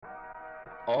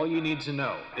All You Need to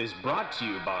Know is brought to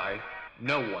you by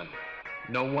no one.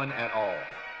 No one at all.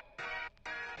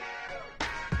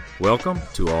 Welcome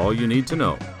to All You Need to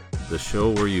Know, the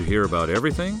show where you hear about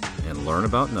everything and learn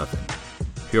about nothing.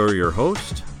 Here are your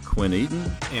hosts, Quinn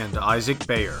Eaton and Isaac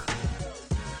Bayer.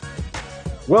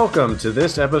 Welcome to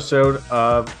this episode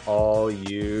of All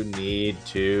You Need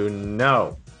to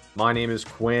Know. My name is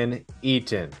Quinn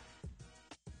Eaton.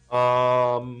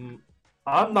 I'm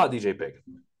not DJ Pig.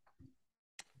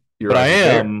 You're but I Isaac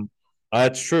Bayer? am.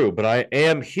 That's true, but I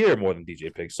am here more than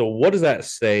DJ Pig. So what does that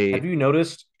say? Have you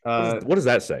noticed? What does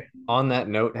that say? On that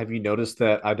note, have you noticed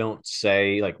that I don't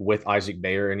say like with Isaac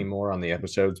Bayer anymore on the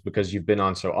episodes because you've been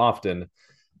on so often?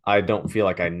 I don't feel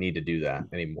like I need to do that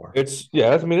anymore. It's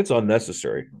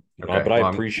unnecessary. Okay, but I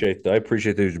appreciate that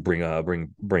you bring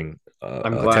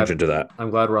attention to that.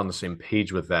 I'm glad we're on the same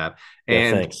page with that.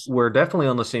 And thanks. We're definitely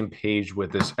on the same page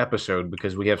with this episode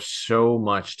because we have so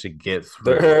much to get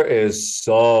through. There is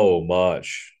so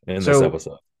much in this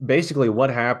episode. Basically, what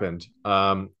happened,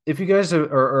 if you guys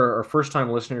are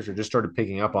first-time listeners or just started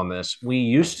picking up on this, we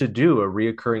used to do a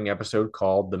reoccurring episode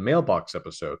called the Mailbox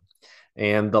episode.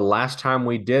 And the last time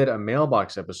we did a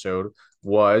Mailbox episode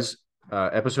was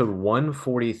episode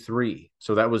 143.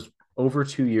 So that was over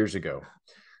 2 years ago,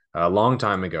 a long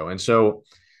time ago. And so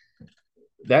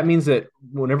that means that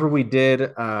whenever we did,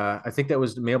 I think that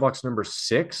was Mailbox number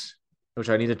 6, which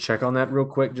I need to check on that real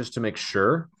quick just to make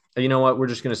sure. You know what? We're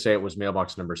just going to say it was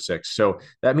Mailbox number 6. So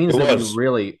that means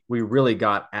we really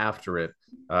got after it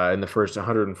in the first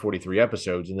 143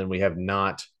 episodes, and then we have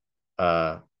not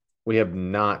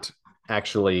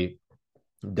actually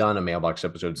done a Mailbox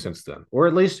episode since then, or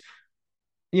at least,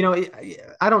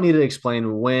 I don't need to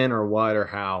explain when or what or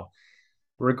how.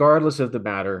 Regardless of the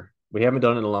matter, we haven't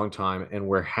done it in a long time, and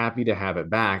we're happy to have it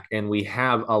back. And we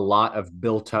have a lot of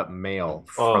built-up mail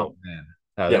from then.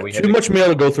 Too much mail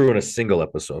to go through in a single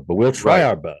episode, but we'll try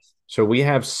our best. So we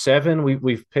have 7.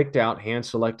 We've picked out,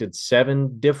 hand-selected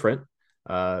 7 different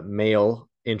mail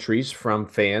entries from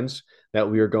fans that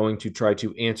we are going to try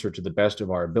to answer to the best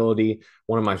of our ability.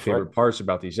 One of my favorite parts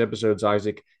about these episodes,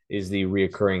 Isaac, is the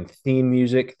reoccurring theme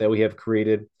music that we have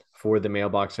created for the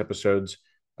Mailbox episodes.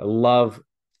 I love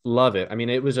it. I mean,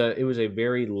 it was a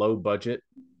very low budget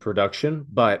production,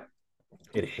 but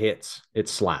it hits. It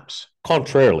slaps.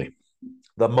 Contrarily,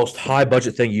 the most high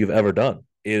budget thing you've ever done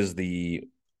is the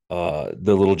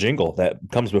little jingle that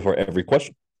comes before every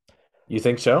question. You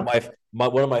think so?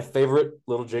 One of my favorite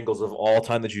little jingles of all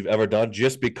time that you've ever done,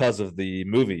 just because of the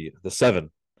movie, The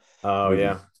Seven. Oh movie.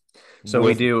 Yeah. So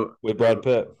with, we do with Brad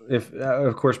Pitt. If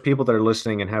of course people that are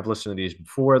listening and have listened to these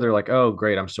before, they're like, "Oh,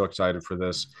 great! I'm so excited for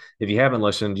this." If you haven't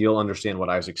listened, you'll understand what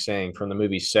Isaac's saying from the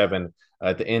movie Seven.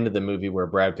 At the end of the movie, where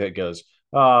Brad Pitt goes,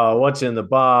 "Oh, what's in the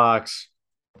box?"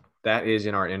 That is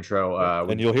in our intro.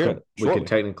 And you'll hear it. We could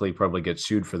technically probably get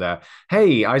sued for that.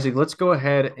 Hey, Isaac, let's go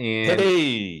ahead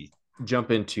and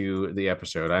jump into the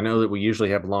episode. I know that we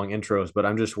usually have long intros, but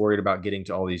I'm just worried about getting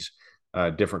to all these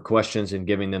different questions and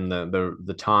giving them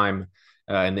the time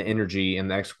and the energy and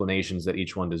the explanations that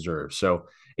each one deserves. So,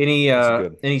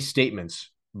 any statements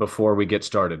before we get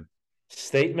started?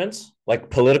 Statements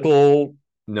like political.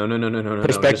 No.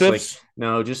 Perspectives?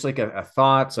 Just like a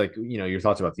thoughts, like, your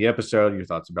thoughts about the episode, your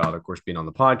thoughts about, of course, being on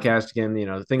the podcast again,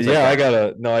 things like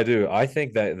that. I do. I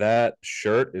think that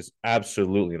shirt is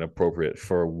absolutely inappropriate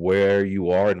for where you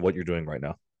are and what you're doing right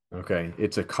now. Okay.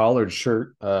 It's a collared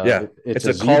shirt. It's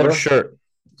a collared shirt.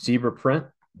 Zebra print.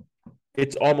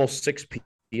 It's almost 6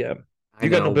 p.m.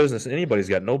 Anybody's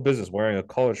got no business wearing a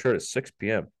collared shirt at 6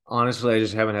 p.m. Honestly, I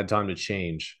just haven't had time to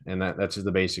change, and that's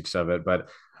the basics of it. But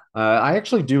I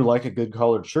actually do like a good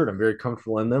collared shirt. I'm very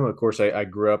comfortable in them. Of course, I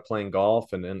grew up playing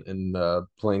golf and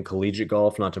playing collegiate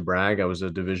golf. Not to brag, I was a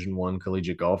Division I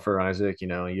collegiate golfer, Isaac.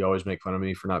 You always make fun of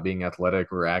me for not being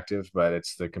athletic or active, but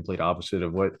it's the complete opposite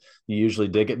of what you usually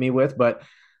dig at me with. But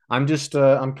I'm just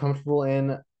I'm comfortable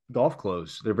in golf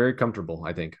clothes. They're very comfortable,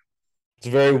 I think. It's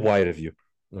very white of you.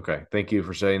 Okay, thank you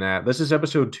for saying that. This is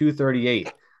episode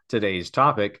 238. Today's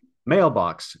topic: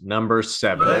 Mailbox number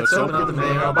 7. Let's open up the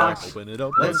mailbox. Open it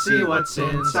up. Let's see what's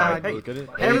inside. Hey,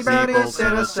 everybody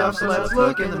sent us stuff, so let's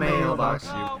look in the mailbox.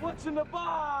 What's in the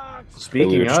box?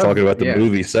 Speaking of, talking about the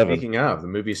movie 7. Speaking of the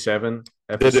movie 7,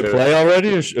 did it play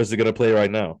already, or is it going to play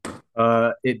right now?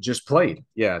 It just played.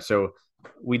 Yeah, so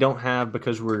we don't have,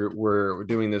 because we're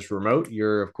doing this remote.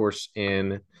 You're of course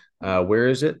in where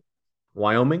is it?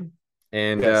 Wyoming,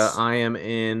 and yes. I am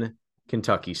in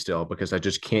Kentucky still because I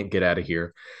just can't get out of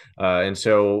here. And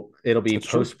so it'll be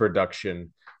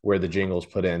post-production where the jingle's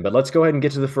put in. But let's go ahead and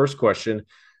get to the first question.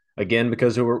 Again,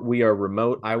 because we are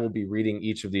remote, I will be reading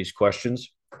each of these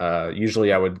questions.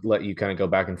 Usually, I would let you kind of go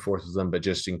back and forth with them, but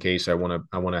just in case, I want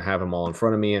to have them all in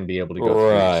front of me and be able to go through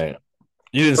these. Right.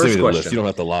 You didn't send me First the list. question. You don't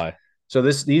have to lie. So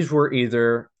these were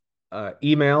either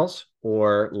emails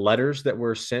or letters that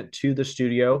were sent to the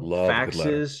studio, Love a good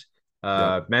letter. faxes,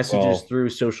 Yep. messages Well, through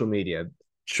social media.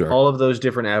 sure. All of those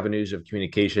different avenues of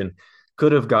communication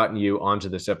could have gotten you onto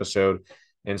this episode.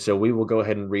 And so we will go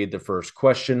ahead and read the first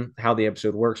question. How the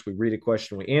episode works: we read a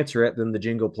question, we answer it, then the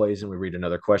jingle plays, and we read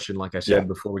another question. Like I said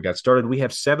before we got started, we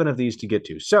have 7 of these to get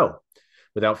to. So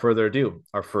without further ado,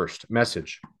 our first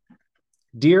message.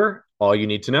 Dear All You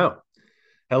Need to Know,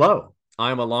 hello,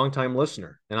 I'm a longtime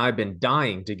listener, and I've been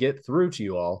dying to get through to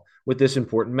you all with this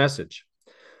important message.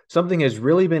 Something has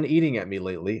really been eating at me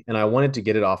lately, and I wanted to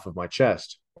get it off of my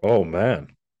chest. Oh,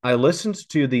 man. I listened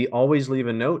to the Always Leave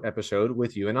a Note episode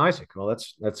with you and Isaac. Well,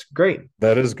 that's great.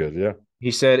 That is good. Yeah. He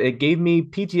said it gave me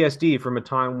PTSD from a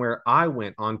time where I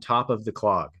went on top of the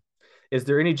clog. Is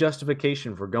there any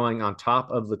justification for going on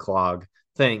top of the clog?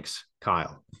 Thanks,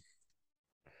 Kyle.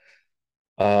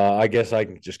 I guess I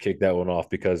can just kick that one off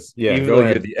because Yeah, even go though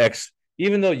ahead.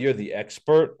 even though you're the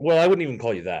expert, well, I wouldn't even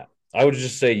call you that. I would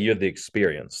just say you're the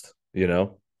experienced,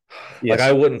 Yes. Like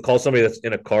I wouldn't call somebody that's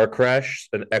in a car crash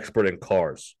an expert in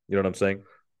cars. You know what I'm saying?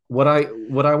 What I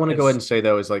want to go ahead It's and say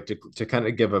though is like to kind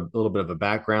of give a little bit of a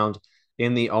background.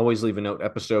 In the Always Leave a Note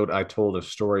episode, I told a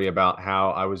story about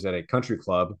how I was at a country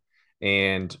club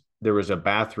and there was a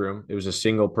bathroom. It was a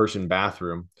single person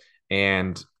bathroom,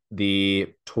 and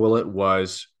the toilet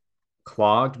was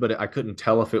clogged, but I couldn't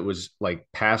tell if it was like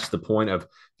past the point of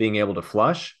being able to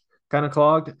flush, kind of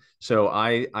clogged. So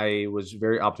I was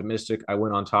very optimistic. I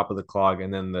went on top of the clog,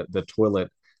 and then the toilet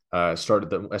as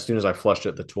soon as I flushed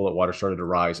it, the toilet water started to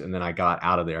rise, and then I got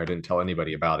out of there. I didn't tell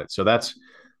anybody about it. So that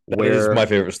is my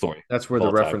favorite story that's where of the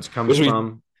all time. reference comes Which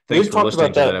from. Thanks we've for talked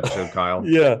listening about to that. that episode, Kyle.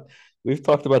 Yeah. We've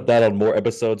talked about that on more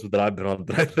episodes that I've been on,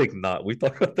 but I think not. We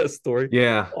talked about that story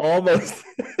Yeah. almost.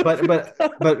 But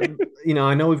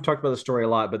I know we've talked about the story a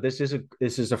lot, but this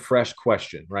is a fresh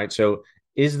question, right? So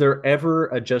is there ever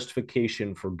a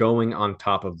justification for going on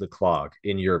top of the clog,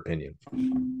 in your opinion?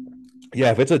 Yeah,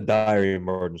 if it's a dire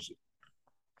emergency.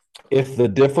 If the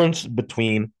difference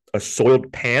between a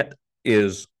soiled pant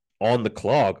is on the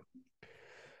clog,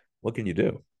 what can you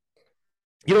do?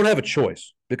 You don't have a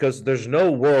choice because there's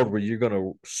no world where you're going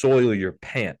to soil your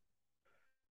pant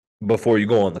before you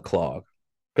go on the clog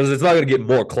because it's not going to get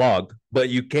more clogged, but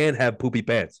you can have poopy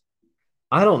pants.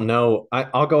 I don't know.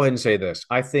 I'll go ahead and say this.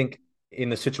 I think in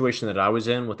the situation that I was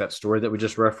in with that story that we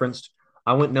just referenced,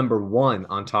 I went number 1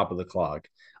 on top of the clog.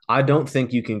 I don't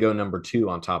think you can go number 2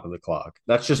 on top of the clog.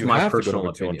 That's just my personal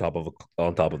opinion.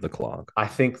 On top of the clog. I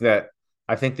think that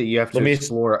you have to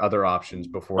explore other options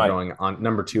before going on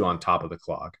number 2 on top of the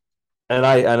clog. And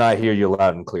I hear you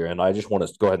loud and clear, and I just want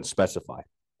to go ahead and specify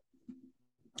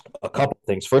a couple of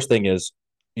things. First thing is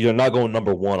you're not going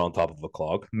number 1 on top of a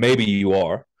clog. Maybe you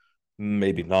are,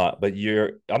 maybe not, but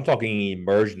I'm talking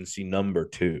emergency number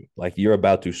 2. Like you're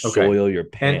about to soil your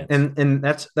pants. And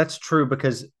that's true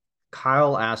because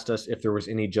Kyle asked us if there was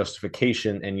any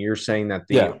justification, and you're saying that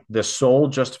the sole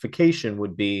justification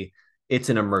would be it's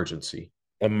an emergency.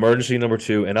 Emergency number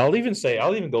 2, and I'll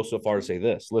even go so far to say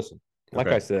this. Listen, like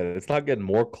I said, it's not getting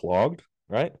more clogged,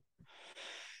 right?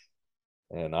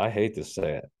 And I hate to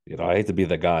say it, I hate to be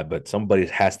the guy, but somebody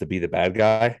has to be the bad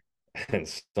guy, and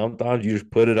sometimes you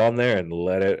just put it on there and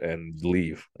let it and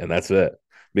leave, and that's it.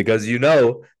 Because you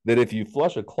know that if you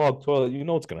flush a clogged toilet, you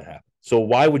know what's going to happen. So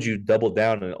why would you double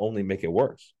down and only make it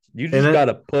worse? You just got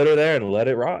to put it there and let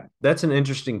it ride. That's an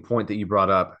interesting point that you brought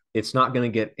up. It's not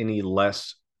going to get any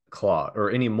less clogged or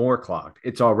any more clogged.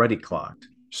 It's already clogged.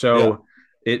 So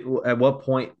at what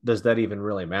point does that even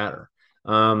really matter?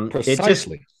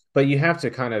 Precisely. But you have to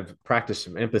kind of practice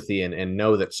some empathy and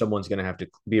know that someone's going to have to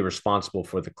be responsible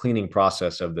for the cleaning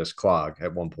process of this clog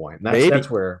at one point. And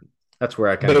that's where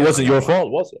I kind of. But it wasn't your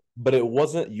fault, was it? But it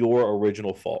wasn't your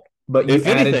original fault. But you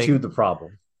added to the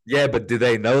problem. Yeah, but do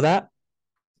they know that?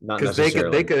 Not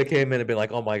necessarily. They could have came in and been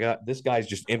like, "Oh my god, this guy's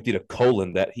just emptied a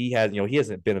colon that he has. He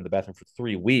hasn't been in the bathroom for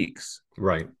 3 weeks."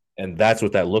 Right. And that's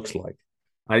what that looks like.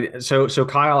 So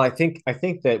Kyle, I think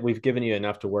that we've given you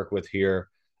enough to work with here.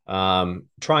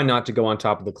 Try not to go on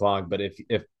top of the clog, but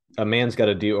if a man's got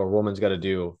to do or a woman's got to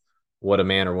do what a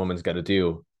man or woman's got to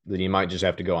do, then you might just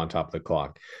have to go on top of the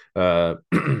clock. And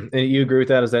you agree with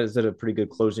that? Is that a pretty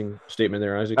good closing statement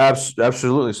there, Isaac?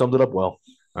 Absolutely. Summed it up well.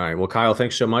 All right. Well, Kyle,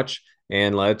 thanks so much.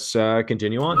 And let's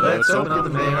continue on. Let's open up the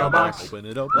mailbox. Open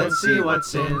it up. Let's see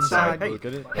what's inside. Hey, Look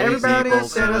at it. everybody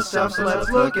has sent us stuff, so let's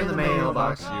look in the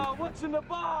mailbox. What's in the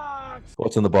box?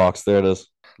 What's in the box? There it is.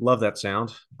 Love that sound.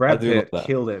 I Brad do love Pitt that.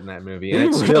 killed it in that movie, He and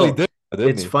it's really still did, didn't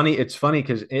it's he? funny. It's funny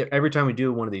because every time we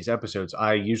do one of these episodes,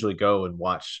 I usually go and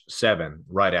watch Seven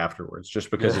right afterwards, just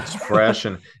because it's Yeah. fresh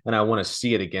and I want to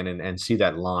see it again and see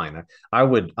that line. I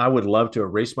would love to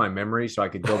erase my memory so I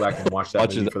could go back and watch that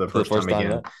Watch movie it for the for the first first time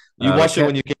time. Yeah. again. You But watched it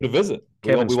when you came to visit.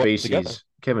 We watched it together.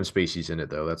 Kevin Spacey's in it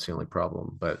though. That's the only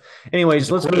problem. But He's anyways,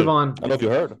 let's move acquitted. on. I don't know if you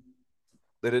heard.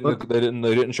 Look, They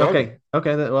didn't charge him.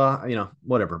 okay. Well,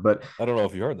 whatever. But I don't know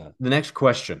if you heard that. the next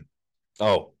question.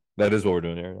 Oh, that is what we're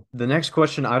doing here. The next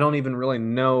question, I don't even really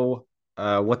know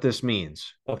what this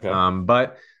means. Okay.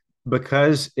 But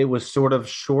because it was sort of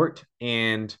short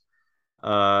and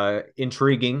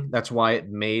intriguing, that's why it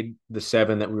made the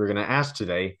seven that we were going to ask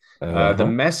today. The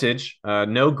message,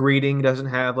 no greeting, doesn't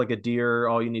have like a dear,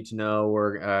 all you need to know,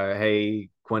 or hey,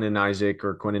 Quinn and Isaac,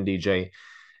 or Quinn and DJ.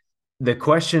 The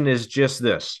question is just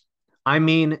this. I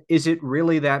mean, is it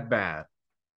really that bad?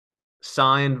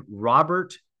 Signed,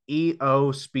 Robert E.O.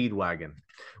 Speedwagon,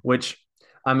 which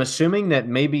I'm assuming that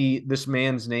maybe this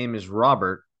man's name is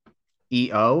Robert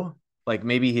E.O., like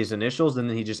maybe his initials, and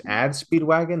then he just adds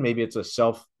Speedwagon. Maybe it's a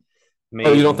self-made.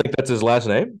 Oh, you don't think that's his last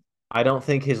name? I don't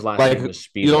think his last Like name is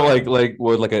Speedwagon. you don't like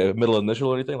with like a middle initial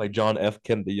or anything like John F.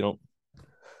 Kennedy. You don't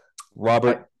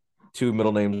Robert. Two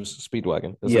middle names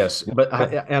Speedwagon. Yes, but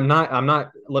I'm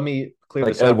not. Let me clear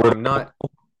Like this up. Edward.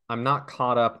 I'm not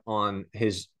caught up on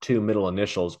his two middle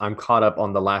initials. I'm caught up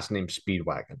on the last name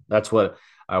Speedwagon. That's what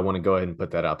I want to go ahead and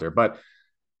put that out there. But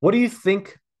what do you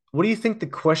think? What do you think the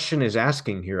question is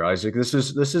asking here, Isaac? This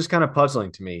is kind of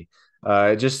puzzling to me.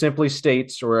 It just simply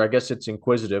states, or I guess it's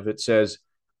inquisitive. It says,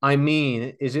 "I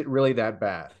mean, is it really that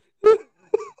bad?"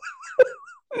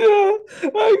 Yeah.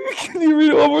 Can you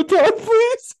read it one more time,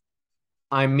 please?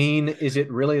 I mean, is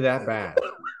it really that bad?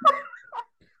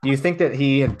 Do you think that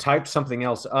he had typed something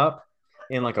else up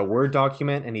in like a Word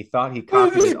document and he thought he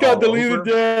copied It it just got all deleted.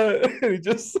 over? Yeah. He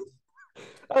just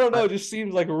I don't know. It just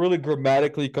seems like really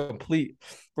grammatically complete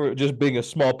for just being a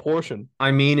small portion.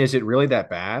 I mean, is it really that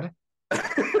bad?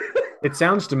 It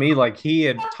sounds to me like he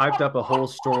had typed up a whole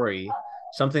story,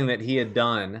 something that he had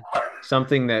done,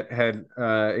 something that had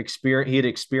he had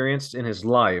experienced in his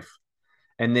life,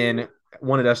 and then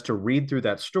wanted us to read through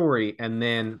that story. And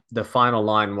then the final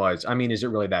line was, I mean, is it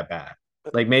really that bad?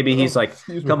 Like maybe he's like,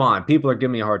 come on, people are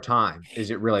giving me a hard time. Is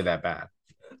it really that bad?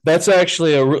 That's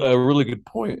actually a really good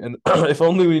point. And if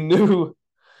only we knew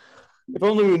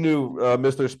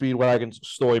Mr. Speedwagon's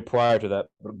story prior to that.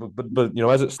 But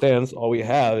as it stands, all we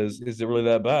have is it really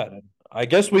that bad? And I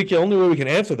guess only way we can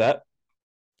answer that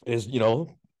is the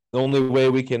only way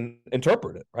we can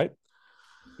interpret it, right?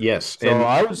 Yes. So And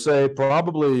I would say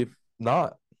probably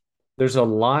not. there's a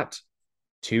lot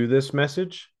to this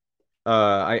message.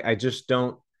 I just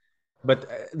don't, but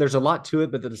there's a lot to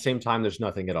it, but at the same time, there's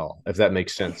nothing at all, if that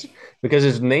makes sense. Because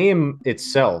his name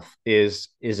itself is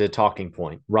a talking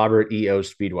point, Robert E.O.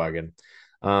 Speedwagon.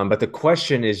 But the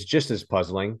question is just as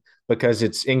puzzling because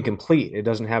it's incomplete. It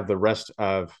doesn't have the rest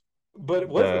of But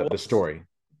what if it the was? story.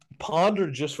 Ponder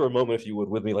just for a moment, if you would,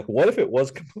 with me. Like, what if it was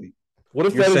complete? What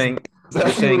if You're that is saying you're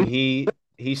exactly saying what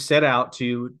he set out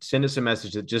to send us a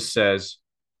message that just says,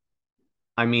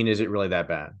 I mean, is it really that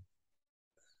bad?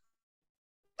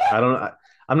 I don't.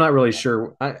 I'm not really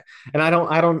sure. I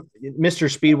don't. Mr.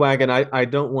 Speedwagon. I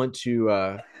don't want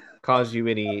to cause you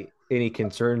any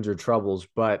concerns or troubles,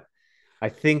 but I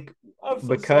think I'm so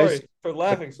because sorry for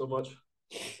laughing so much.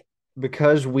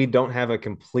 because we don't have a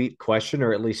complete question,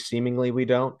 or at least seemingly we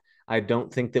don't. I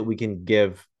don't think that we can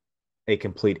give a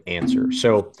complete answer.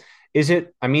 So, is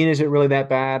it? I mean, is it really that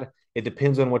bad? It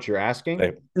depends on what you're asking.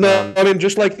 Hey, no, Um, I mean,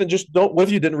 just don't. What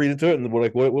if you didn't read into it and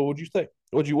what would you think?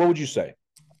 What would you say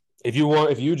if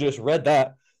you just read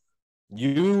that?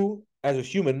 You as a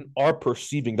human are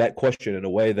perceiving that question in a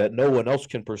way that no one else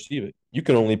can perceive it. You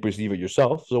can only perceive it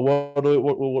yourself. So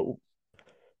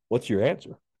what's your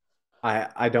answer?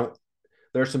 I don't.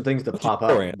 There are some things that What's pop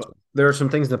your up. answer? But there are some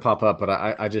things that pop up,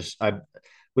 but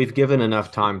we've given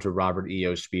enough time to Robert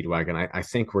E.O. Speedwagon. I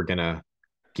think we're gonna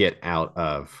get out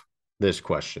of this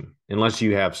question unless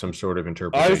you have some sort of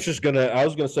interpretation. I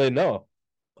was gonna say no.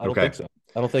 I don't Okay. think so.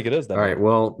 I don't think it is that. All right. bad.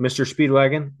 Well, Mr.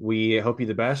 Speedwagon, we hope you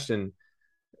the best, and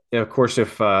of course,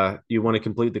 if you want to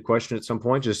complete the question at some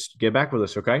point, just get back with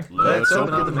us. Okay. Let's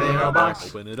open up the mailbox.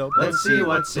 Open it up. Let's see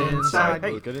what's inside.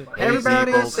 Hey, Look at it.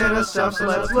 everybody has sent us stuff, so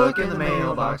let's look in the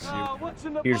mailbox. What's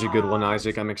in the Here's a good one, box?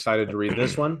 Isaac. I'm excited to read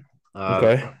this one.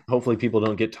 Okay. Hopefully, people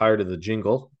don't get tired of the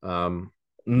jingle.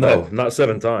 No, not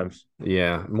 7 times.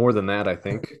 Yeah, more than that, I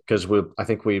think, because I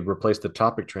think we replaced the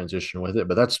topic transition with it,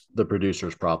 but that's the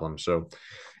producer's problem. So,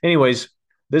 anyways,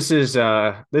 this is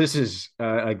a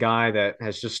guy that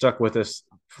has just stuck with us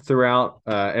throughout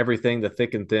everything, the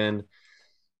thick and thin.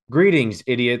 Greetings,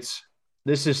 idiots.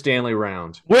 This is Stanley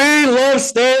Round. We love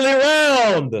Stanley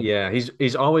Round. Yeah,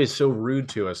 he's always so rude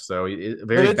to us, though.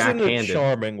 Very it's backhanded. in a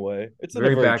charming way. It's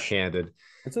very backhanded.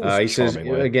 It's in a he says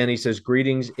way. again. He says,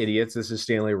 "Greetings, idiots. This is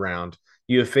Stanley Round.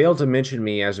 You have failed to mention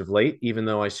me as of late, even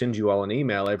though I send you all an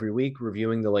email every week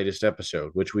reviewing the latest episode,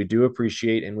 which we do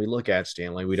appreciate and we look at,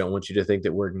 Stanley. We don't want you to think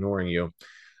that we're ignoring you."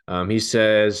 He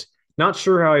says, "Not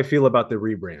sure how I feel about the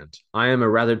rebrand. I am a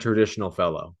rather traditional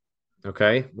fellow."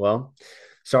 Okay, well,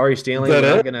 sorry, Stanley. We're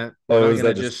not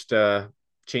gonna just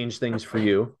change things for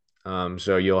you.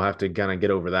 So you'll have to kind of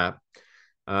get over that.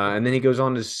 And then he goes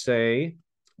on to say,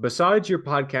 "Besides your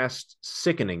podcast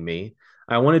sickening me,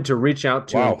 I wanted to reach out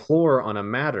to implore on a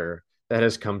matter that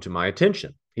has come to my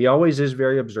attention." He always is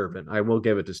very observant. I will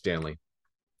give it to Stanley.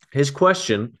 His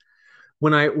question: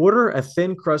 when I order a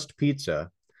thin crust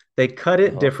pizza, they cut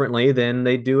it differently than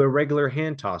they do a regular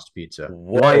hand tossed pizza.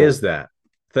 Whoa. Why is that?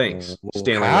 Thanks,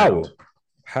 Stanley.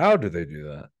 How do they do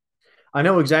that? I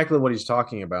know exactly what he's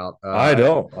talking about. I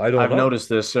don't. I've noticed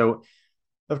this. So,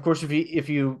 of course, if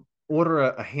you order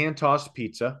a hand tossed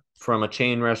pizza from a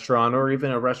chain restaurant or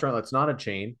even a restaurant that's not a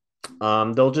chain,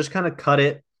 they'll just kind of cut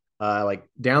it like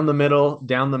down the middle,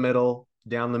 down the middle,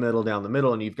 down the middle, down the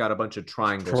middle, and you've got a bunch of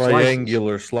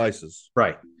triangular slices.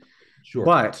 Right. Sure.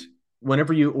 But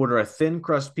whenever you order a thin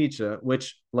crust pizza,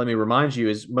 which let me remind you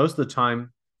is most of the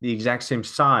time the exact same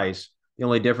size, the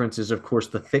only difference is, of course,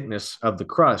 the thickness of the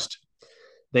crust.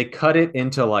 They cut it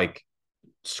into like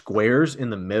squares in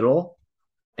the middle,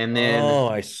 and then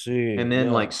I see, and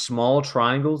then like small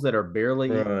triangles that are barely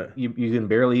you can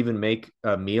barely even make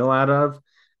a meal out of,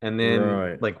 and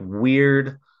then like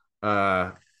weird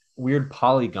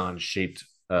polygon shaped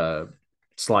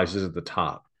slices at the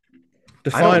top.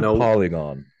 Define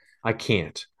polygon. I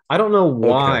can't. I don't know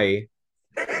why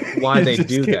they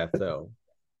do that though.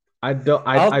 I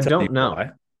don't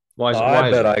know. Why I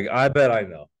bet I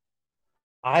know.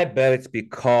 I bet it's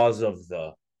because of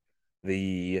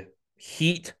the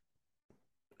heat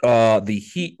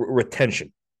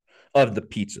retention of the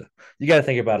pizza. You got to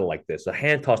think about it like this: a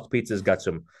hand tossed pizza's got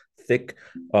some thick,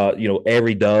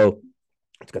 airy dough.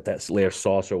 It's got that layer of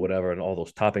sauce or whatever, and all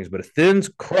those toppings. But a thin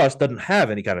crust doesn't have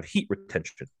any kind of heat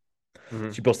retention. Mm-hmm.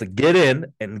 It's supposed to get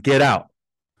in and get out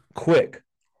quick.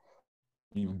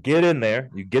 You get in there,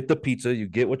 you get the pizza, you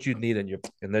get what you need, and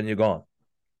then you're gone.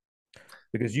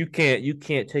 Because you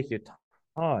can't take your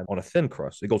time on a thin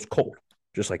crust. It goes cold,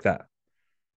 just like that.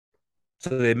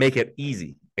 So they make it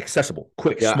easy, accessible,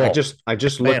 quick, small. I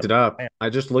just looked it up. I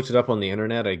just looked it up on the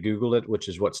internet. I Googled it, which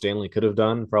is what Stanley could have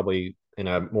done, probably in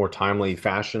a more timely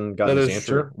fashion, got his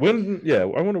answer. I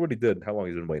wonder what he did, how long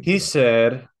he's been waiting. He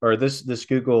said, or this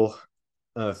Google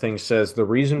thing says, the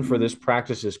reason for this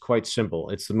practice is quite simple.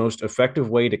 It's the most effective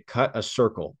way to cut a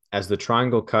circle, as the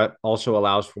triangle cut also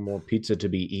allows for more pizza to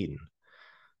be eaten.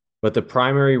 But the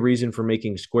primary reason for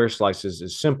making square slices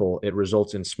is simple. It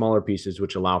results in smaller pieces,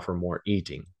 which allow for more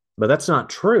eating. But that's not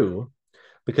true,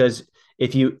 because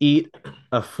if you eat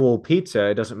a full pizza,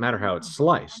 it doesn't matter how it's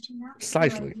sliced.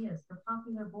 Precisely.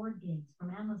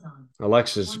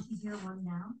 Alexa's.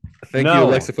 Thank you,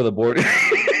 Alexa, for the board.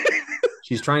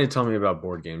 She's trying to tell me about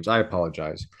board games. I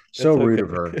apologize. So rude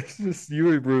of her. You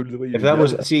were rude. If that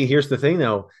was, here's the thing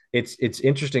though. It's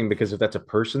interesting because if that's a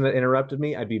person that interrupted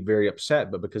me, I'd be very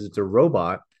upset. But because it's a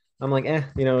robot, I'm like,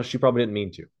 she probably didn't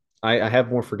mean to. I have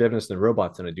more forgiveness than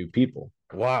robots than I do people.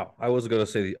 Wow. I was going to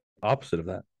say the opposite of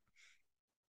that.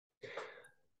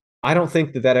 I don't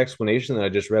think that explanation that I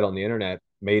just read on the internet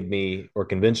made me or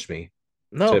convinced me.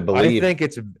 No, I think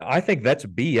that's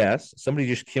BS. Somebody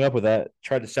just came up with that,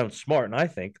 tried to sound smart, and I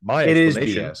think my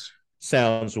explanation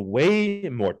sounds way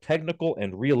more technical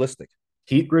and realistic.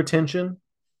 Heat retention?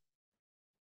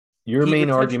 Your main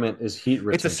argument is heat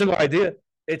retention. It's a similar idea.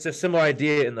 It's a similar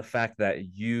idea in the fact that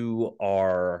you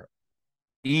are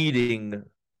eating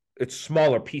it's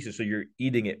smaller pieces, so you're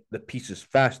eating the pieces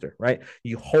faster, right?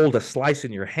 You hold a slice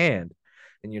in your hand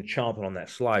and you're chomping on that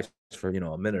slice for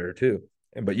a minute or two.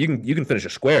 But you can finish a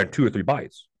square in 2 or 3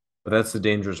 bites. But that's the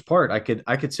dangerous part. I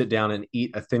could sit down and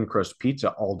eat a thin crust pizza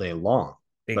all day long.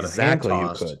 Exactly,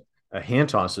 you could. A hand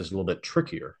toss is a little bit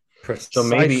trickier.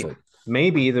 Precisely. So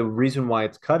maybe the reason why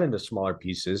it's cut into smaller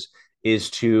pieces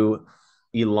is to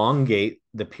elongate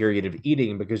the period of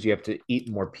eating, because you have to eat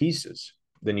more pieces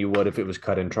than you would if it was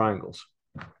cut in triangles.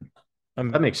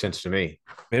 That makes sense to me.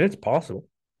 I mean, it's possible.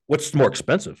 What's more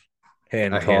expensive?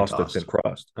 Hand tossed or thin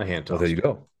crust? A hand tossed. Well, there you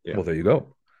go. Yeah. Well, there you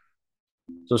go.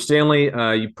 So, Stanley,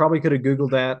 you probably could have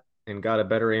Googled that and got a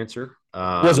better answer.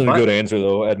 Wasn't a good answer,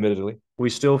 though, admittedly. We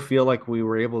still feel like we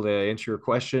were able to answer your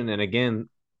question. And again,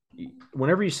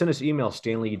 whenever you send us email,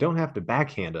 Stanley, you don't have to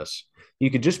backhand us. You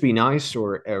could just be nice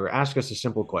or ask us a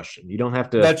simple question. You don't have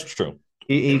to. That's true.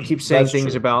 He keeps saying That's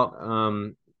things true. about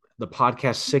the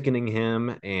podcast sickening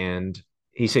him, and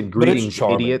he said, But it's "Greetings,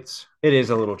 charming. idiots." It is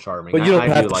a little charming. But you don't I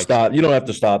have do to like stop. You don't have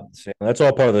to stop. That's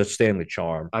all part of the Stanley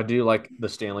charm. I do like the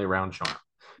Stanley round charm.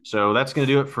 So that's going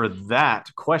to do it for that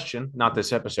question, not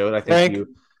this episode. I think Frank,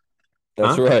 you.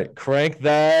 That's Huh? right. Crank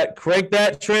that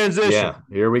transition. Yeah,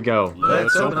 here we go.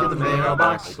 Let's open up the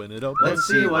mailbox. Open it up. Let's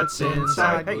see what's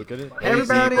inside. Hey, Look at it.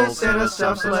 everybody has sent us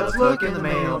stuff, so let's look in the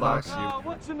mailbox.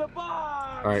 What's in the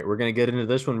box? All right, we're going to get into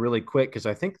this one really quick because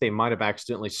I think they might have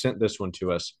accidentally sent this one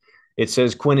to us. It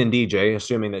says Quinn and DJ,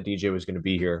 assuming that DJ was going to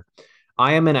be here.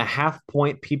 I am in a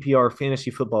half-point PPR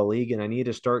fantasy football league, and I need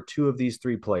to start two of these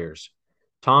three players: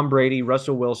 Tom Brady,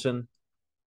 Russell Wilson,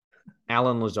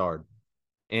 Alan Lazard.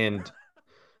 And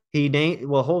he named,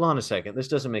 well, hold on a second. This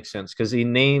doesn't make sense because he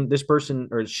named this person,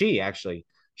 or she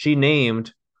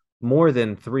named more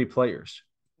than three players.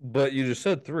 But you just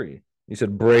said three. You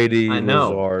said Brady, I know.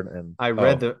 Lazard, and I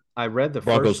read the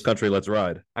Broncos first country. Let's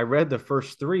ride. I read the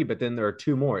first three, but then there are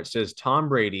two more. It says Tom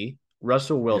Brady,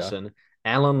 Russell Wilson,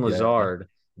 Alan Lazard,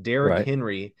 Derrick Right.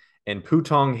 Henry, and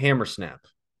Putong Hammersnap.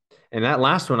 And that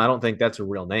last one, I don't think that's a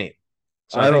real name.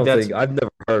 So I don't that's, think I've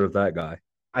never heard of that guy.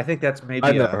 I think that's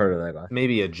I've never heard of that guy.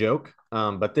 maybe a joke.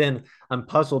 But then I'm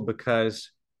puzzled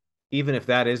because even if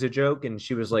that is a joke and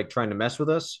she was like trying to mess with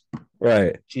us,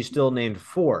 Right. she still named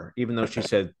four, even though she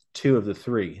said two of the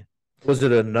three. Was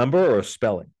it a number or a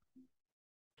spelling?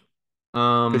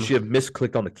 Um, Because she have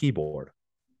misclicked on the keyboard.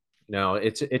 no,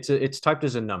 it's typed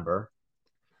as a number.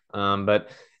 But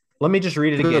let me just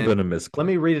read it Could have again. been a misclick. Let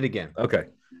me read it again. Okay.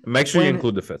 Make sure you Quinn-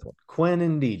 include the fifth one. Quinn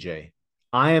and DJ,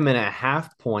 I am in a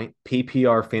half-point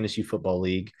PPR fantasy football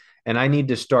league, and I need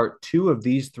to start two of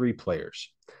these three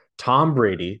players: Tom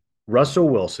Brady, Russell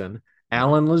Wilson,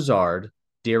 Alan Lazard,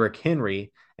 Derrick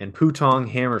Henry, and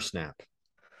Putong Hammersnap.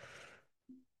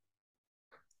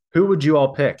 Who would you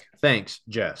all pick? Thanks,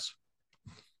 Jess.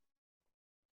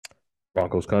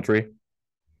 Broncos country.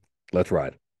 Let's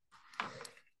ride.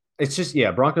 It's just,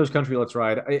 yeah, Broncos country. Let's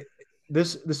ride.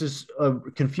 This is a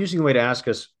confusing way to ask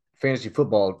us fantasy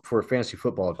football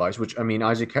advice. Which, I mean,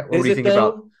 Isaac, what do you think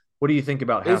about? What do you think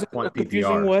about Is it half point a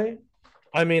confusing PPR? way?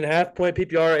 I mean, half point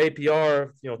PPR,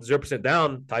 APR, 0%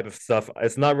 down type of stuff.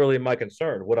 It's not really my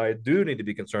concern. What I do need to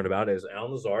be concerned about is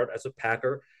Alan Lazard as a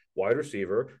Packer wide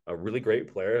receiver, a really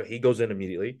great player. He goes in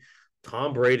immediately.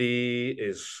 Tom Brady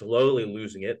is slowly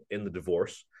losing it in the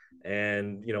divorce.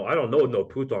 And, I don't know no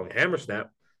Putong Hammersnap,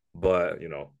 but,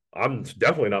 I'm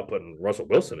definitely not putting Russell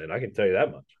Wilson in. I can tell you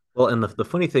that much. Well, and the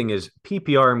funny thing is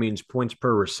PPR means points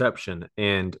per reception,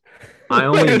 and I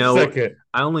Wait only a know second.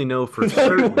 I only know for There's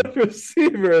only certain one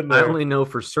receiver in I there. only know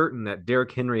for certain that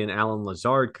Derrick Henry and Alan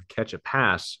Lazard could catch a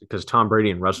pass because Tom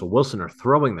Brady and Russell Wilson are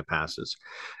throwing the passes.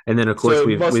 And then of course So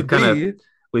it must we've kind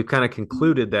be- of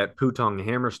concluded that Putong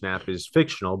Hammersnap is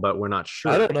fictional, but we're not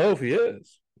sure. I don't know if he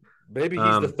is. Maybe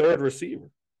he's the third receiver.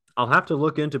 I'll have to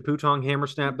look into Putong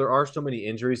Hammersnap. There are so many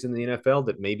injuries in the NFL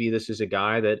that maybe this is a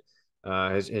guy that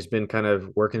has been kind of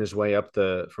working his way up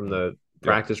from the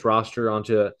practice roster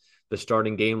onto the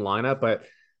starting game lineup. But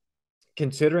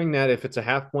considering that if it's a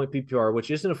half point PPR, which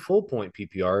isn't a full point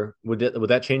PPR, would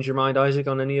that change your mind, Isaac,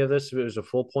 on any of this if it was a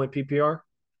full point PPR?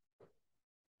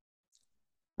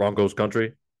 Broncos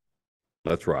country.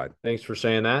 Let's ride. Thanks for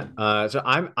saying that. So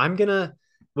I'm gonna,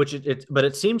 but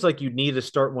it seems like you need to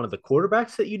start one of the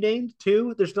quarterbacks that you named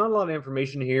too. There's not a lot of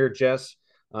information here, Jess.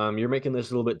 You're making this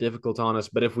a little bit difficult on us,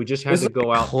 but if we just had This to is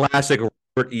go a out, classic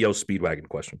Robert E.O. Speedwagon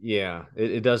question. yeah,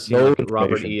 it does seem No like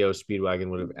Robert information. E.O. Speedwagon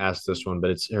would have asked this one,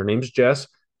 but her name's Jess,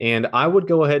 and I would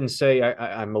go ahead and say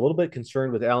I'm a little bit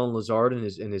concerned with Alan Lazard and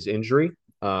his injury.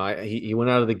 He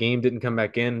went out of the game, didn't come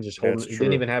back in, just holding. That's He true.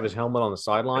 didn't even have his helmet on the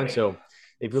sideline. So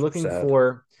if you're looking Sad.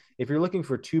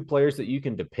 for two players that you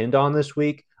can depend on this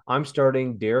week, I'm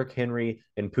starting Derrick Henry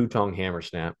and Putong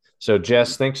Hammersnap. So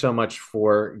Jess, thanks so much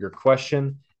for your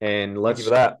question, and Thank let's you for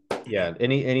that. yeah.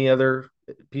 Any other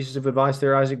pieces of advice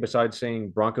there, Isaac, besides saying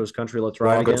Broncos country, let's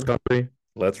ride Broncos again? country.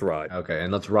 Let's ride. Okay,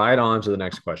 and let's ride on to the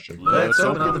next question. Let's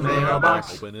open up the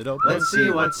mailbox. Open it up. Let's see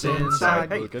what's inside.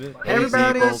 Hey, Look at it.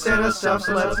 everybody has sent us stuff,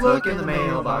 so let's look in the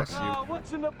mailbox.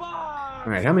 What's in the box?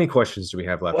 All right, how many questions do we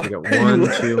have left? We got Why are you-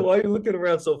 one, two. Why are you looking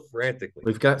around so frantically?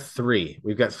 We've got three.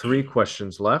 We've got three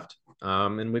questions left,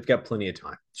 and we've got plenty of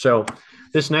time. So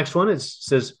this next one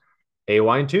says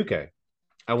AY and 2K.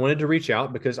 I wanted to reach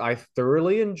out because I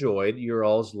thoroughly enjoyed your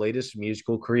all's latest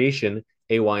musical creation,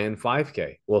 AYN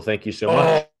 5K. Well, thank you so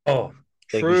much. Thank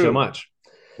you so true. much.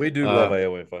 We do Uh, love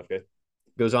AOA 5K.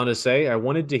 Goes on to say, I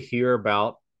wanted to hear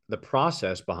about the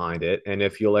process behind it, and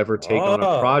if you'll ever take on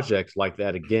a project like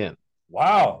that again.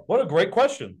 Wow, what a great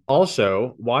question.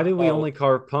 Also, why do we only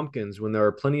carve pumpkins when there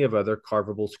are plenty of other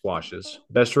carvable squashes?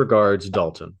 Best regards,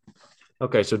 Dalton.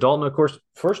 Okay, so Dalton, of course,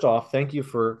 first off, thank you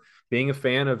for being a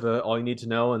fan of All You Need to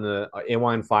Know and the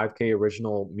AWine 5K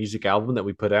original music album that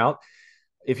we put out.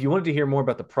 If you wanted to hear more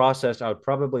about the process, I would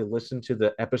probably listen to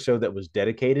the episode that was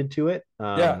dedicated to it.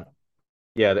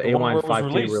 Yeah, the AWine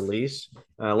 5K release.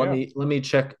 Let me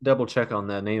double check on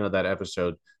the name of that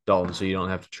episode, Dalton, so you don't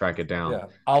have to track it down. Yeah,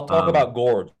 I'll talk about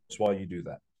gourds while you do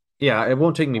that. Yeah, it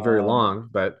won't take me very long,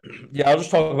 but yeah, I'll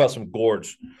just talk about some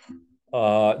gourds.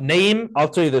 Name, I'll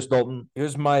tell you this, Dalton.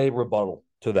 Here's my rebuttal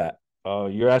to that.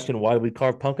 You're asking why we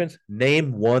carve pumpkins?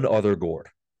 Name one other gourd,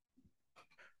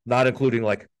 not including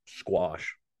like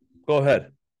squash. Go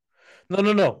ahead.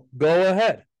 No. Go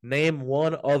ahead. Name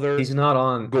one other. He's not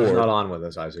on. Gourd. He's not on with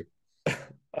us, Isaac.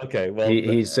 Okay, well,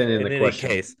 he's sending the question.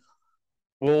 Case,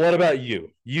 well, what about you?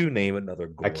 You name another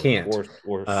gourd. I can't.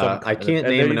 Or some I can't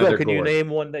name another gourd. Can you name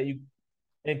one that you?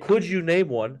 And could you name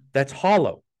one that's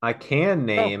hollow? I can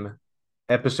name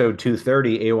episode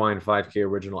 230, AWine 5K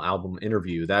original album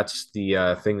interview. That's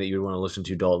the thing that you would want to listen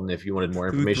to, Dalton, if you wanted more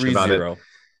information about it.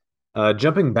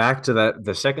 Jumping back to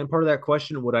the second part of that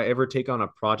question, would I ever take on a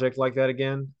project like that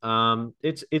again?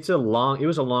 It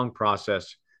was a long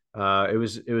process. It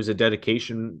was a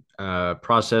dedication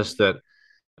process that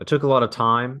took a lot of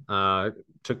time.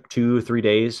 Took 2-3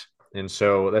 days, and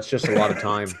so that's just a lot of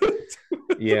time.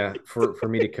 Yeah, for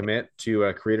me to commit to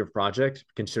a creative project,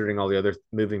 considering all the other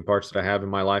moving parts that I have in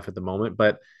my life at the moment.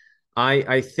 But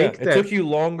I think it took you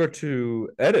longer to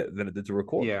edit than it did to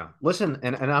record. Yeah. Listen,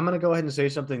 and I'm going to go ahead and say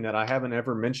something that I haven't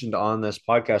ever mentioned on this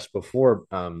podcast before.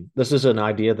 This is an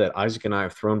idea that Isaac and I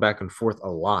have thrown back and forth a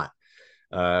lot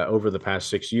over the past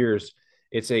 6 years.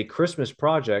 It's a Christmas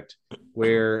project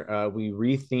where we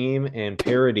retheme and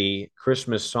parody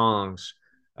Christmas songs,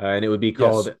 and it would be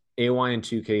called AWine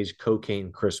 2K's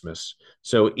Cocaine Christmas.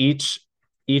 So each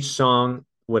song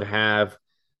would have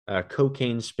a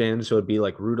cocaine spin, so it'd be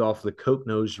like Rudolph the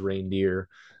Coke-Nosed Reindeer.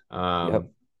 I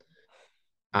don't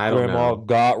Grandma know.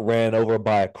 got ran over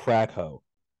by a crack hoe.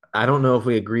 I don't know if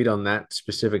we agreed on that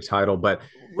specific title, but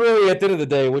really, at the end of the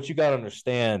day, what you got to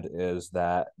understand is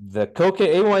that the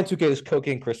AWine 2K's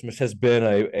Cocaine Christmas has been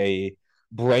a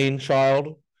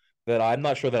brainchild that I'm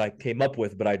not sure that I came up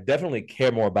with, but I definitely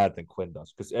care more about it than Quinn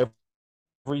does, because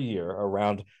every year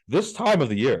around this time of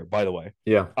the year, by the way,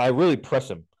 I really press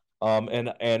him. And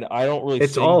I don't really.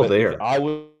 It's all there. If I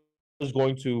was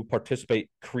going to participate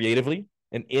creatively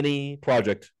in any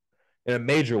project in a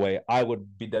major way, I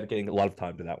would be dedicating a lot of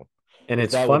time to that one. And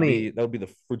it's funny. That would be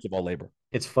the fruits of all labor.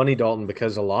 It's funny, Dalton,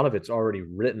 because a lot of it's already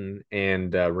written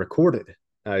and recorded.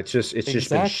 It's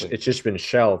just been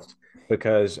shelved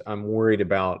because I'm worried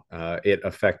about it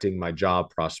affecting my job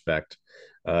prospect.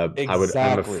 I'm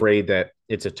afraid that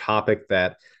it's a topic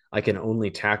that I can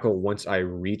only tackle once I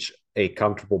reach a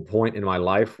comfortable point in my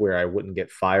life where I wouldn't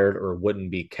get fired or wouldn't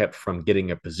be kept from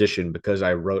getting a position because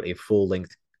I wrote a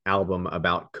full-length album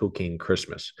about Cocaine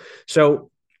Christmas.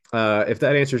 So if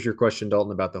that answers your question,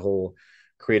 Dalton, about the whole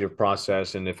creative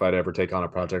process and if I'd ever take on a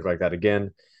project like that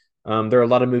again, there are a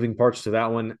lot of moving parts to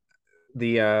that one.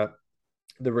 The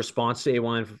response to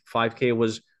AWine 5K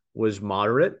was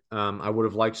moderate. I would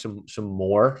have liked some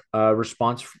more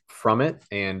response from it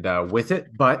and with it.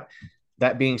 But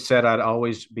that being said, I'd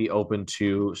always be open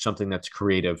to something that's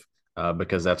creative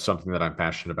because that's something that I'm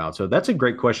passionate about. So that's a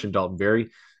great question, Dalton.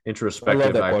 Very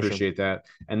introspective. I appreciate that.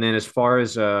 And then as far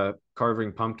as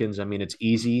carving pumpkins, I mean, it's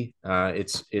easy.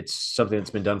 It's something that's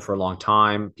been done for a long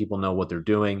time. People know what they're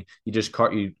doing. You just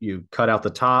you cut out the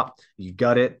top, you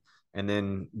gut it, and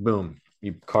then boom,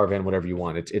 you carve in whatever you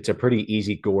want. It's a pretty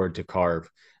easy gourd to carve.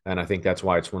 And I think that's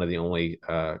why it's one of the only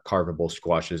carvable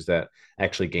squashes that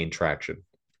actually gain traction.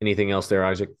 Anything else there,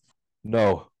 Isaac?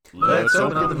 No. Let's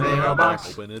open up the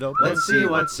mailbox. Open it up. Let's see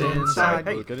what's inside.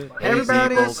 Hey, Look at it.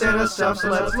 everybody sent us stuff, so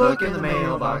let's look in the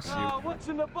mailbox. What's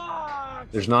in the box?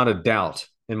 There's not a doubt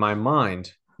in my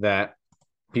mind that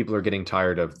people are getting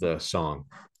tired of the song.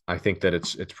 I think that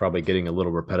it's probably getting a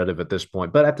little repetitive at this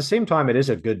point, but at the same time, it is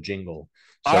a good jingle.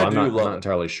 So I'm not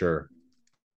entirely sure.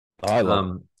 I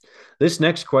love this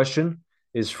next question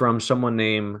is from someone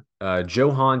named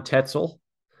Johann Tetzel.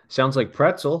 Sounds like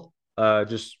pretzel,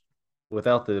 just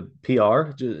without the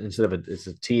PR it's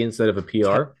a T instead of a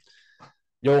PR.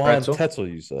 Johann Tetzel,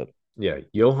 you said. Yeah,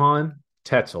 Johann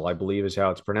Tetzel, I believe is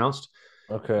how it's pronounced.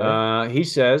 Okay. He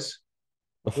says,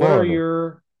 what are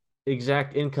your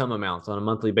exact income amounts on a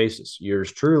monthly basis?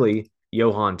 Yours truly,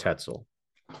 Johann Tetzel.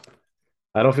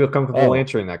 I don't feel comfortable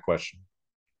answering that question.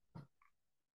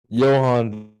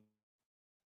 Johann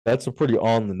That's a pretty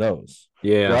on the nose.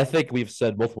 Yeah. But I think we've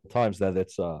said multiple times that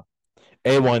it's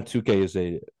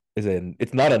A1-2K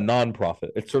it's not a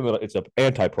non-profit. It's certainly it's an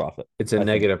anti-profit. It's a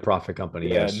negative profit company.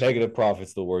 Yeah, Yes. negative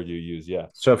profit's the word you use. Yeah.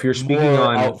 So if you're speaking More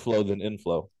on outflow than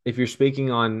inflow. if you're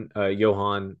speaking on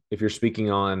Johan, if you're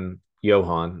speaking on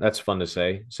Johan, that's fun to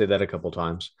say. Say that a couple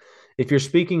times. If you're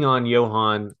speaking on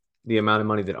Johan, the amount of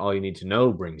money that All You Need to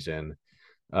Know brings in,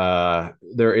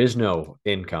 there is no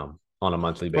income on a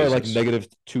monthly basis. Probably like negative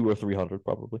 200 or 300,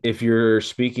 probably. If you're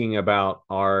speaking about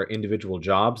our individual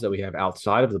jobs that we have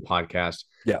outside of the podcast,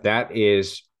 that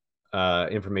is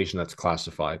information that's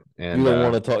classified. And you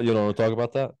don't want to talk. You don't want to talk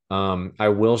about that. I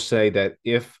will say that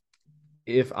if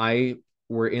I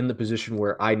were in the position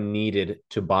where I needed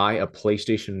to buy a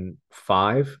PlayStation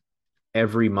 5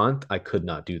 every month, I could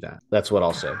not do that. That's what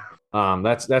I'll say.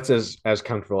 That's as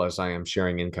comfortable as I am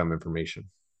sharing income information.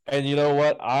 And you know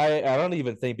what? I don't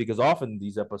even think, because often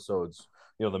these episodes,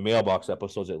 the mailbox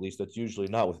episodes, at least, that's usually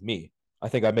not with me. I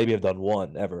think I maybe have done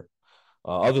one ever,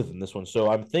 other than this one. So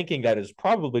I'm thinking that is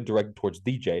probably directed towards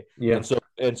DJ. Yeah.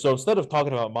 And so instead of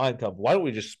talking about my income, why don't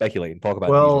we just speculate and talk about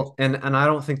DJs? And I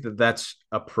don't think that that's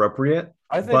appropriate.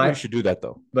 I think we should do that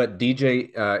though. But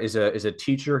DJ is a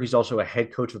teacher. He's also a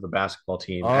head coach of the basketball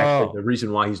team. Actually, the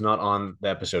reason why he's not on the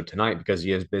episode tonight, because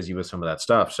he is busy with some of that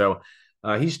stuff. So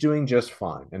he's doing just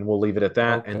fine, and we'll leave it at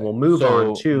that. Okay. And we'll move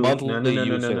on to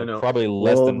no. Probably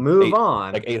less we'll than move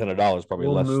on. Like $800, probably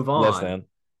we'll less. Move on less than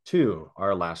to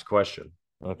our last question.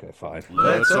 Okay, fine.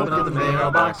 Let's open up the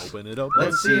mailbox. Open it up.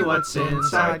 Let's see what's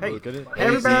inside. Hey, Look at it.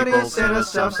 everybody sent us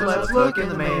stuff, so let's look in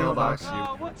the mailbox.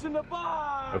 What's in the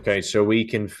box? Okay, so we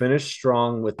can finish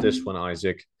strong with this one,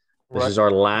 Isaac. This is our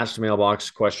last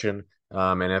mailbox question.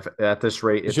 And if at this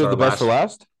rate, it's the best for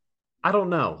last. I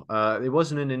don't know. It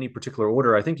wasn't in any particular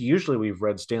order. I think usually we've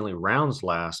read Stanley Rounds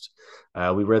last.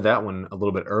 We read that one a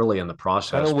little bit early in the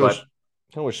process. I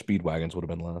wish Speedwagons would have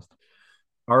been last.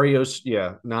 Not REO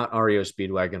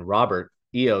Speedwagon. Robert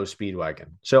EO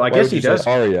Speedwagon. So I guess he does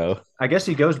REO. I guess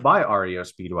he goes by REO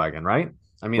Speedwagon, right?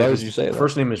 I mean, why did you say that?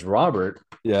 First name is Robert.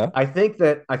 Yeah. I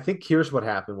think here's what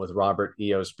happened with Robert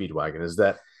EO Speedwagon is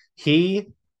that his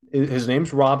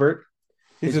name's Robert.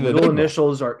 His middle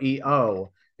initials are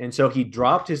EO. And so he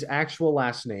dropped his actual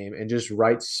last name and just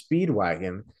writes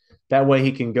Speedwagon. That way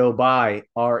he can go by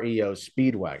REO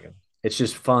Speedwagon. It's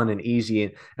just fun and easy.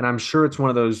 And I'm sure it's one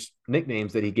of those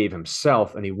nicknames that he gave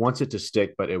himself and he wants it to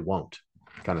stick, but it won't,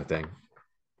 kind of thing.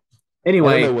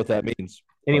 Anyway, I don't know what that means.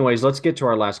 Anyways, let's get to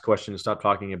our last question and stop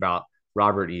talking about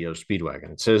Robert EO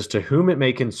Speedwagon. It says, to whom it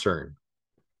may concern.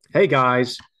 Hey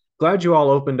guys, glad you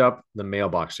all opened up the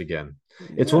mailbox again.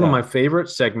 It's one of my favorite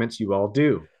segments you all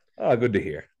do. Oh, good to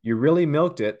hear. You really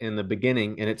milked it in the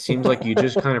beginning, and it seems like you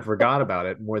just kind of forgot about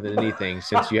it more than anything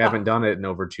since you haven't done it in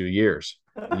over 2 years.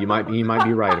 You might be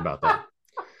right about that.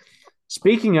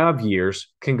 Speaking of years,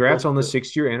 congrats on the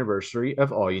 6-year anniversary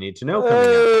of All You Need to Know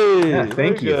coming up. Yeah,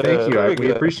 thank you. We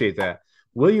appreciate that.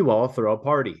 Will you all throw a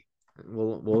party?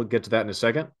 We'll get to that in a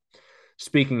second.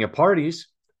 Speaking of parties,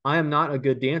 I am not a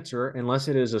good dancer unless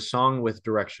it is a song with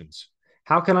directions.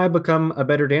 How can I become a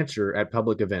better dancer at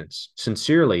public events?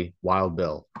 Sincerely, Wild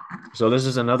Bill. So this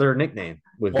is another nickname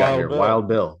we've got here, Wild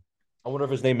Bill. I wonder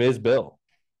if his name is Bill.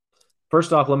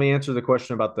 First off, let me answer the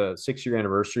question about the 6-year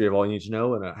anniversary of All You Need to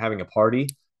Know and having a party.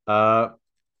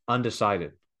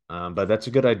 Undecided, but that's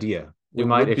a good idea. We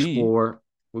might explore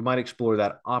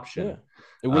that option. Yeah.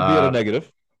 It would be at a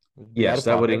negative. Yes,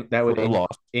 that would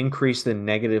increase the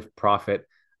negative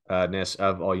profit-ness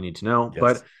of All You Need to Know. Yes.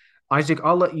 But Isaac,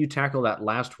 I'll let you tackle that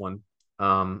last one.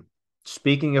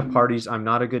 Speaking of parties, I'm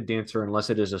not a good dancer unless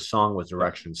it is a song with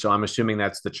directions. So I'm assuming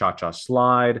that's the Cha-Cha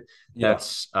Slide. Yeah.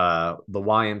 That's the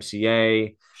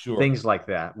YMCA, things like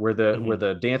that, where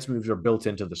the dance moves are built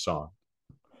into the song.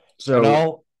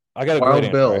 So I got a Wild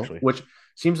great Bill, answer, which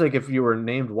seems like if you were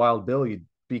named Wild Bill, you'd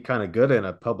be kind of good in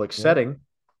a public setting.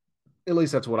 At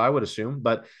least that's what I would assume.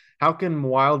 But how can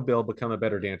Wild Bill become a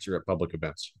better dancer at public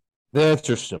events? The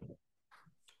answer's simple.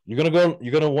 You're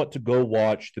gonna want to go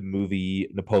watch the movie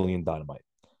Napoleon Dynamite.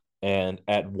 And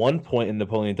at one point in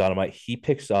Napoleon Dynamite, he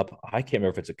picks up, I can't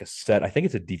remember if it's a cassette, I think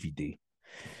it's a DVD.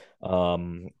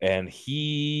 And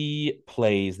he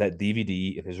plays that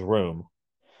DVD in his room,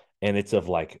 and it's of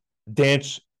like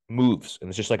dance moves, and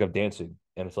it's just like of dancing,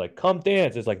 and it's like, come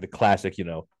dance. It's like the classic,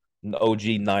 OG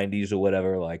 90s or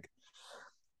whatever, like.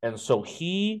 And so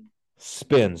he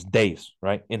spends days,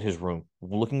 right, in his room,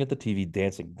 looking at the TV,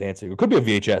 dancing. It could be a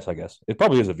VHS, I guess. It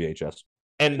probably is a VHS.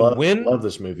 And love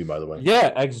this movie, by the way.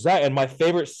 Yeah, exactly. And my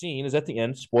favorite scene is at the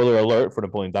end. Spoiler alert for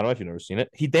Napoleon Dynamite if you've never seen it.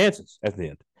 He dances at the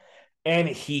end, and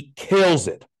he kills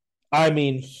it. I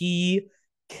mean, he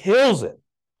kills it.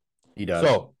 He does.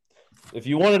 So, if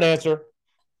you want an answer,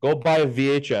 go buy a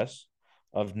VHS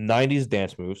of 90s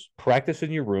dance moves, practice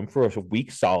in your room for a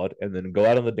week solid, and then go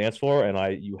out on the dance floor.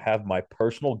 And you have my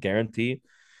personal guarantee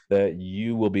that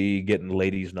you will be getting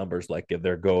ladies' numbers like if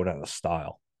they're going out of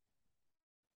style.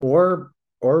 Or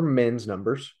men's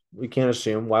numbers. We can't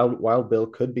assume. Wild Bill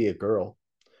could be a girl.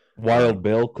 Wild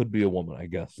Bill could be a woman, I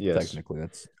guess. Yes. Technically,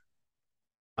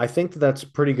 I think that's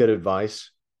pretty good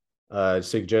advice.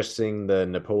 Suggesting the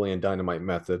Napoleon Dynamite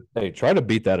method. Hey, try to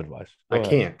beat that advice. I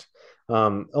can't.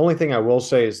 Only thing I will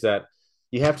say is that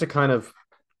you have to kind of,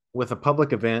 with a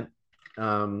public event,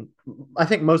 I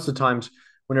think most of the times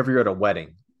whenever you're at a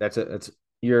wedding,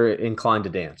 you're inclined to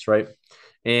dance, right?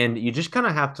 And you just kind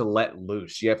of have to let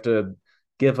loose. You have to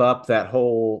give up that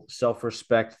whole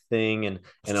self-respect thing and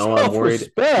I'm worried.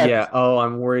 Yeah,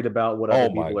 I'm worried about what other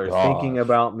people are thinking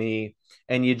about me.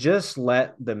 And you just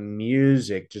let the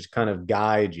music just kind of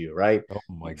guide you, right? Oh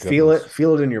my goodness.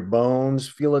 Feel it in your bones,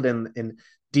 feel it in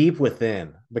deep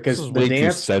within, because the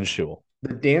dance too sensual.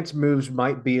 The dance moves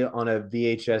might be on a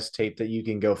VHS tape that you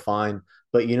can go find,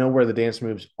 but you know where the dance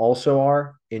moves also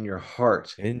are? In your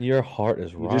heart. In your heart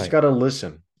is right. You just got to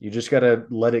listen. You just got to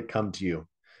let it come to you.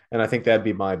 And I think that'd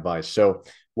be my advice. So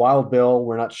Wild Bill,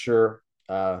 we're not sure.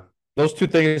 Those two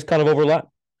things kind of overlap.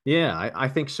 Yeah, I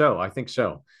think so.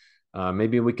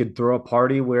 Maybe we could throw a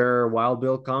party where Wild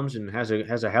Bill comes and has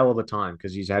a hell of a time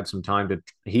because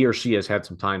he or she has had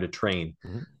some time to train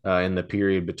in the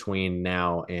period between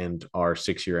now and our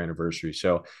 6-year anniversary.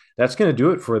 So that's going to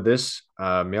do it for this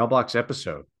Mailbox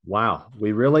episode. Wow,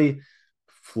 we really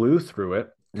flew through it,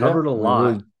 covered a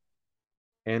lot,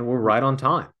 and we're right on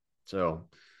time. So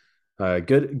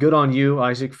good on you,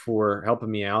 Isaac, for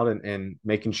helping me out and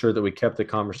making sure that we kept the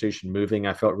conversation moving.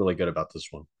 I felt really good about this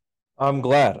one. I'm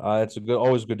glad. It's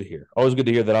always good to hear. Always good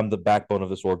to hear that I'm the backbone of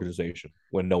this organization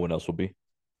when no one else will be.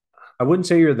 I wouldn't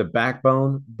say you're the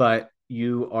backbone, but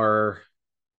you're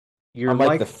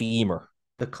like the femur,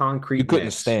 the concrete. You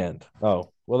couldn't stand.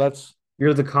 Oh, well,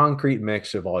 you're the concrete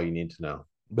mix of all you need to know.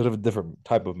 Bit of a different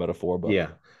type of metaphor, but yeah,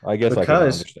 I guess I can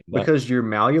understand that. Because you're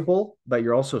malleable, but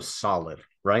you're also solid,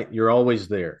 right? You're always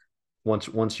there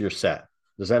once you're set.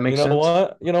 Does that make sense?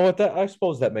 You know what? I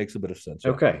suppose that makes a bit of sense.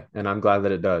 Yeah. Okay, and I'm glad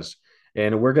that it does.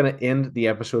 And we're going to end the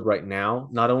episode right now,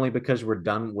 not only because we're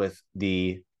done with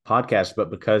the podcast, but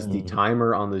because the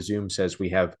timer on the Zoom says we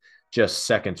have just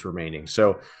seconds remaining.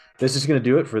 So this is going to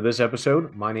do it for this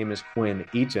episode. My name is Quinn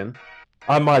Eaton.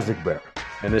 I'm Isaac Bear.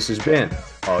 And this has been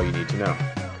All You Need to Know.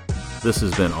 This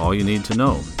has been All You Need to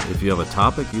Know. If you have a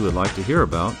topic you would like to hear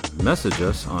about, message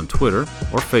us on Twitter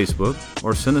or Facebook,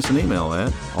 or send us an email at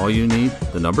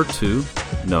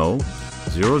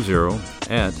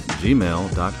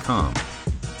allyouneedtoknow00@gmail.com.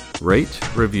 Rate,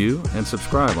 review, and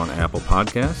subscribe on Apple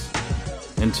Podcasts.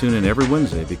 And tune in every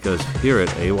Wednesday because here at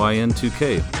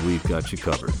AYN2K, we've got you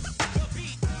covered.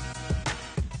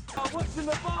 What's in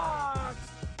the box?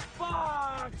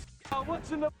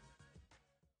 What's in the